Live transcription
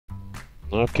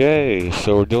Okay,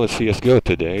 so we're doing CSGO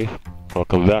today.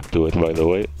 Welcome back to it, by the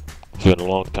way. It's been a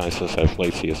long time since I've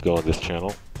played CSGO on this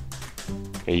channel.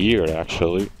 A year,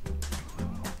 actually.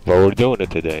 But we're doing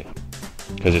it today.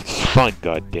 Because it's fun,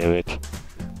 goddammit.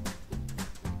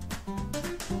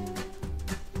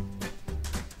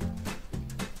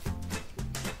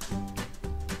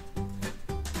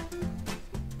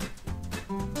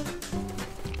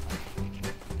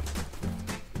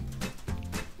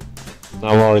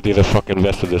 I'm already the fucking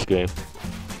best of this game.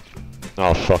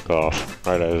 Oh, fuck off.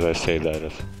 Right as I say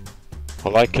that.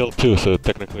 Well, I killed two, so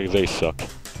technically they suck.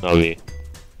 Not me.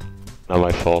 Not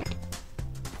my fault.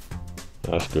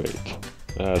 That's great.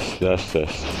 That's just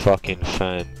fucking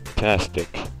fantastic.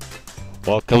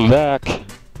 Welcome back,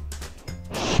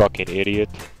 fucking idiot.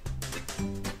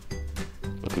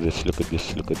 Look at this, look at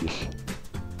this, look at this.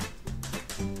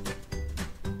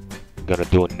 Gonna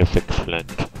do a mythic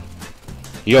flint.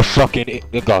 You're fucking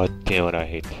god damn it, I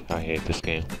hate this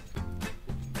game.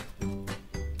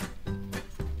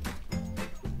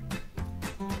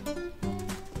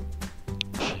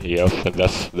 Yep, and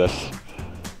that's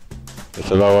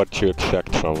about what you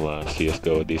expect from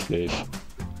CSGO these days.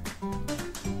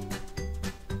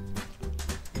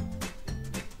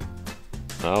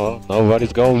 Oh well,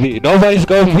 nobody's going B,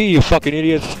 you fucking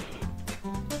idiots!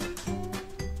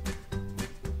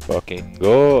 Fucking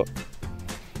go!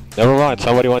 Never mind,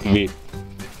 somebody went B.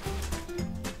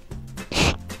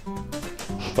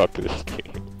 Fuck this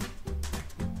game.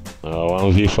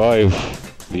 1v5.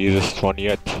 The easiest one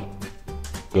yet.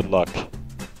 Good luck.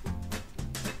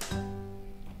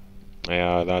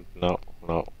 Yeah, no.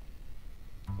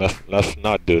 Let's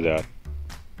not do that.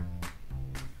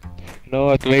 You know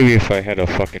what, maybe if I had a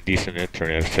fucking decent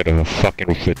internet instead of a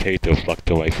fucking potato plugged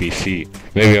to my PC,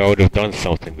 maybe I would have done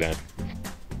something then.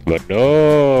 But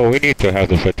no, we need to have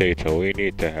the potato, we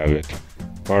need to have it.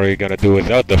 What are we gonna do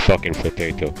without the fucking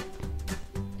potato?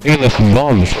 Even this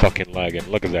Valve is fucking lagging,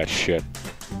 look at that shit.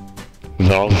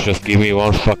 Valve, just give me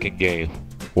one fucking game.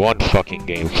 One fucking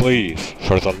game, please,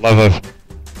 for the love of...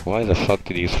 Why the fuck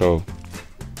did you throw...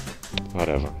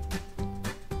 Whatever.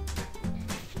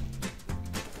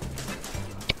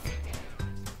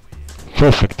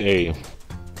 Perfect aim.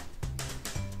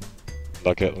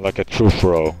 Like a true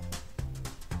pro.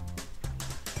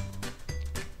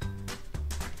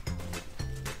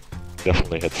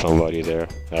 Definitely hit somebody there,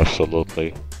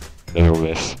 absolutely. Never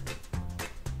miss.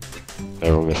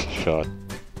 Never miss a shot.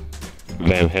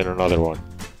 Bam, hit another one.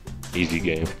 Easy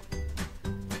game.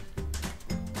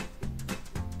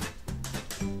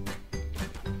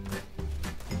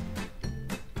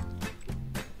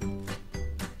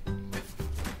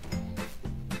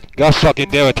 God fucking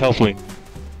damn it, help me.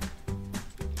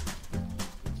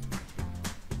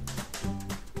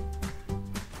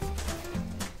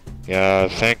 Yeah,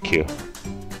 thank you.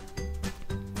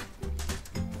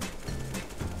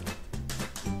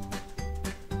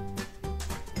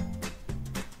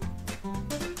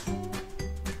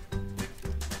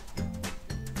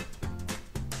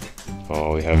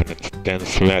 Oh, we have an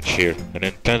intense match here. An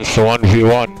intense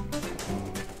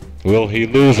 1v1. Will he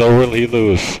lose or will he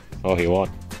lose? Oh, he won.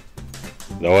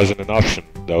 That wasn't an option.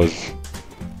 That was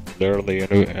literally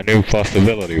an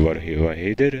impossibility, but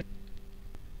he did it.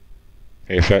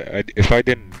 If I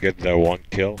didn't get that one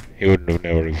kill, he would have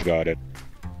never have got it.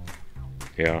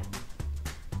 Yeah.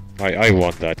 I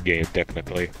won that game,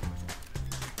 technically.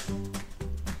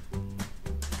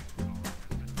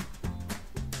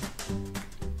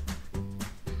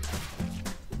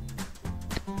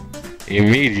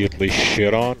 Immediately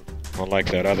shit on, unlike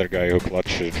that other guy who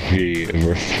clutched V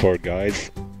versus 4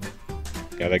 guys.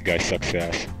 Yeah, that guy sucks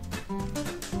ass.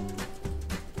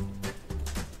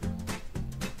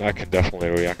 I can definitely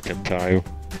react in time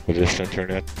with this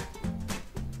internet.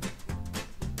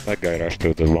 That guy rushed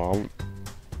to the bomb.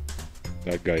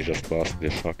 That guy just lost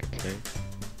this fucking thing.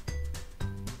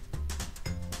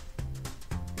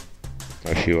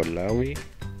 If you allow me,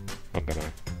 I'm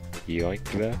gonna yoink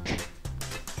that.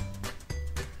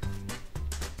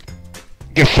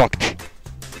 Get fucked!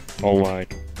 All mine.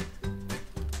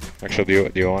 Actually,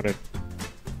 do you want it?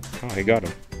 Oh, he got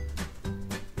him.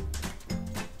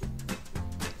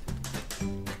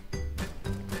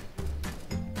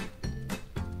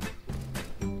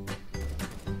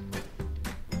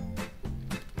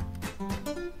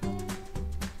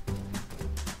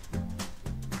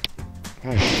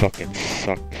 I fucking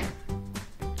suck.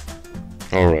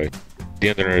 Alright. The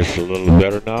internet is a little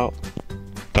better now.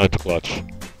 Time to clutch.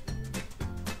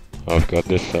 I've got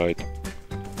this side.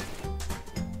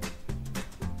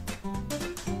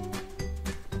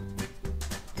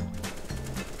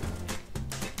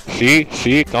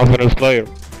 See? Confidence player.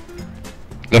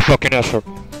 The fucking asshole.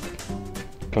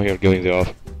 Come here, give me the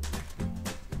off.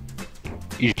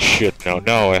 Eat shit now.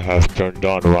 Now I have turned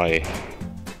on my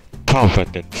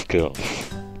confident skills.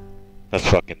 Let's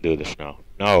fucking do this now.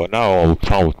 Now I'm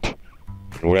pumped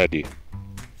and ready.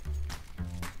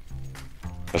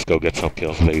 Let's go get some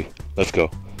kills, baby. Let's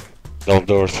go. Double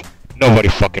doors. Nobody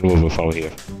fucking moving from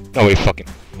here. Nobody fucking...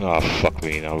 Oh, fuck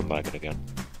me. Now I'm lagging again.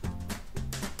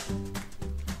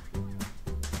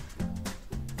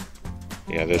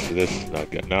 Yeah, this is not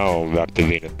good. Now I'm back to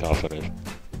being confident.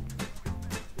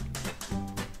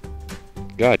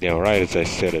 Goddamn right as I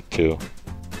said it too.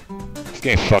 This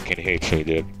game fucking hates me,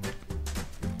 dude.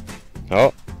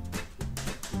 Oh.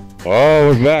 Oh,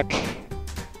 we're back.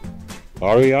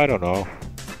 Are we? I don't know.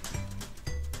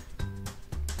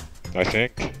 I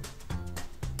think.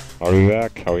 Are we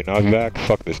back? Are we not back?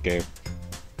 Fuck this game.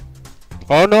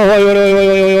 Oh no,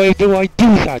 wait, do I do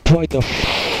that? Why the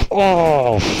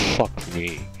oh, fuck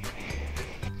me.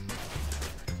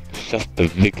 Just the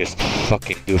biggest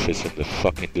fucking doofus in the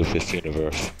fucking doofus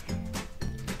universe.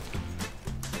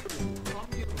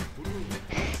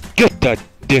 Get that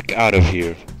dick out of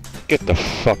here. Get the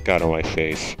fuck out of my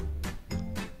face.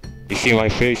 You see my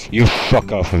face? You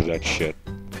fuck off of that shit.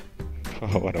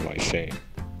 What am I saying?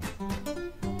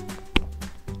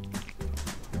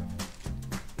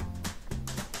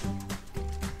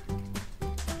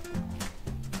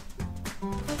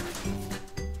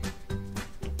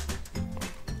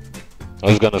 I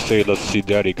was gonna say let's see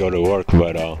Daddy go to work,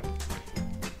 but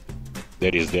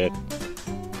Daddy's dead.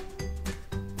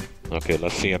 Okay,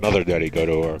 let's see another Daddy go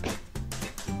to work.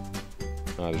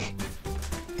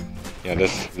 Yeah,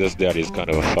 this Daddy's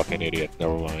kind of a fucking idiot.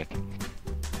 Never mind.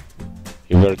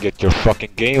 You better get your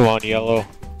fucking game on, Yellow.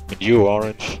 And you,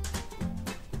 Orange.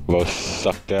 Both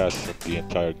sucked ass in the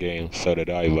entire game. So did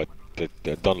I, but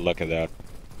don't look at that.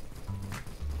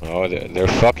 Oh, they're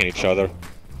fucking each other.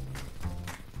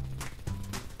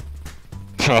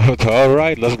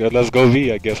 Alright, let's go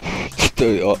V, I guess.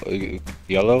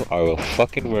 Yellow, I will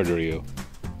fucking murder you.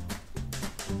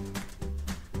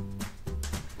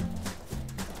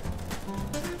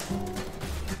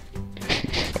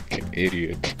 Fucking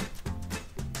idiot.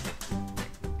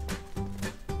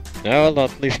 Well,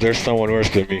 at least there's someone worse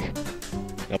than me.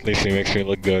 At least he makes me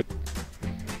look good.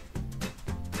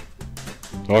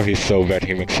 Or he's so bad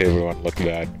he makes everyone look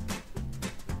bad.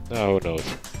 Who knows.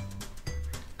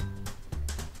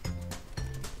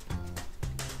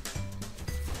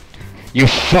 You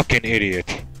fucking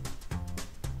idiot!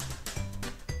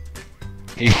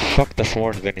 He fucked us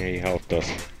more than he helped us.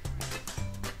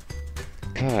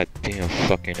 God damn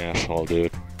fucking asshole,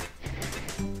 dude.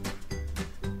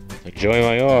 Enjoy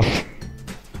my off.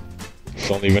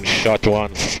 It's only been shot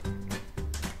once.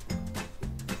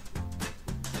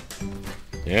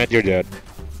 And you're dead.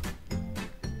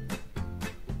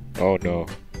 Oh no.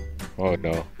 Oh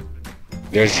no.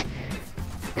 There's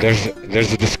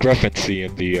a discrepancy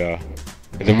in the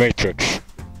matrix.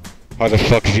 How the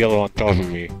fuck is Yellow on top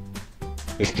of me?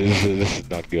 This is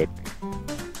not good.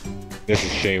 This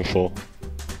is shameful.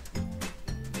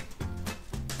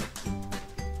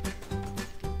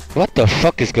 What the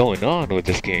fuck is going on with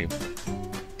this game?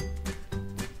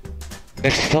 They're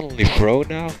suddenly pro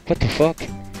now? What the fuck?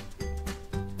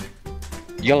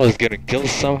 Yellow's getting killed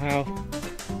somehow?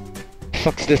 The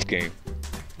fuck's this game?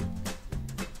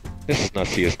 This is not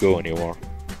CSGO anymore.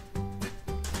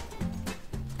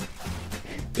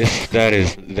 That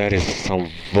is some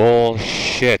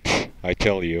bullshit, I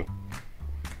tell you.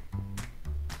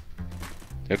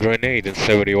 A grenade and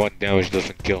 71 damage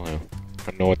doesn't kill him. I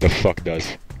don't know what the fuck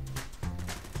does.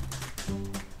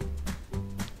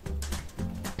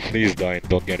 Please die and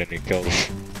don't get any kills.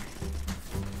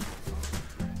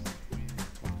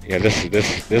 Yeah, this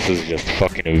is just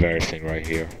fucking embarrassing right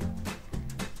here.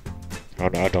 I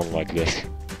don't like this.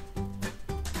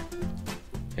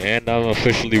 And I'm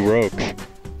officially rogue.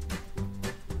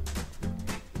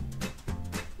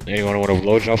 Anyone want a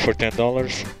blowjob for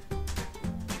 $10?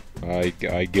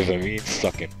 I give a mean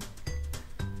sucking.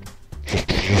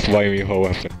 Just buy me a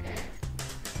weapon.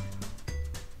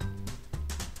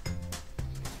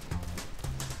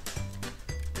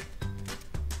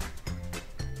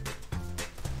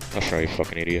 That's right, you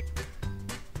fucking idiot.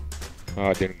 Oh,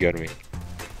 it didn't get me.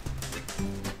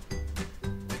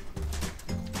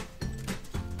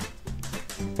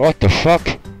 What the fuck?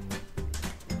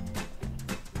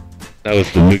 That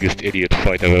was the biggest idiot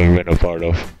fight I've ever been a part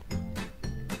of.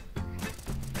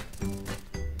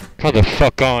 How the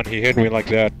fuck on? He hit me like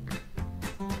that.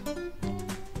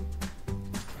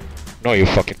 No, you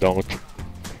fucking don't.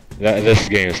 This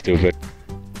game is stupid.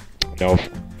 No,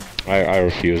 I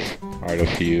refuse. I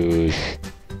refuse.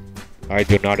 I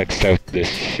do not accept this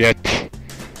shit.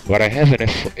 But I have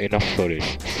enough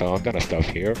footage, so I'm gonna stop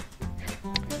here.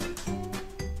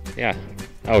 Yeah,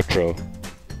 outro.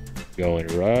 Going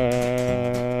right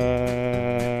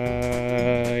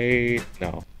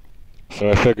now. So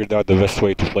I figured out the best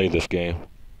way to play this game.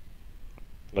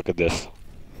 Look at this.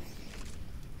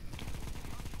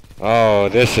 Oh,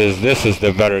 this is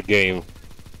the better game.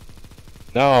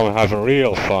 Now I'm having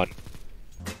real fun.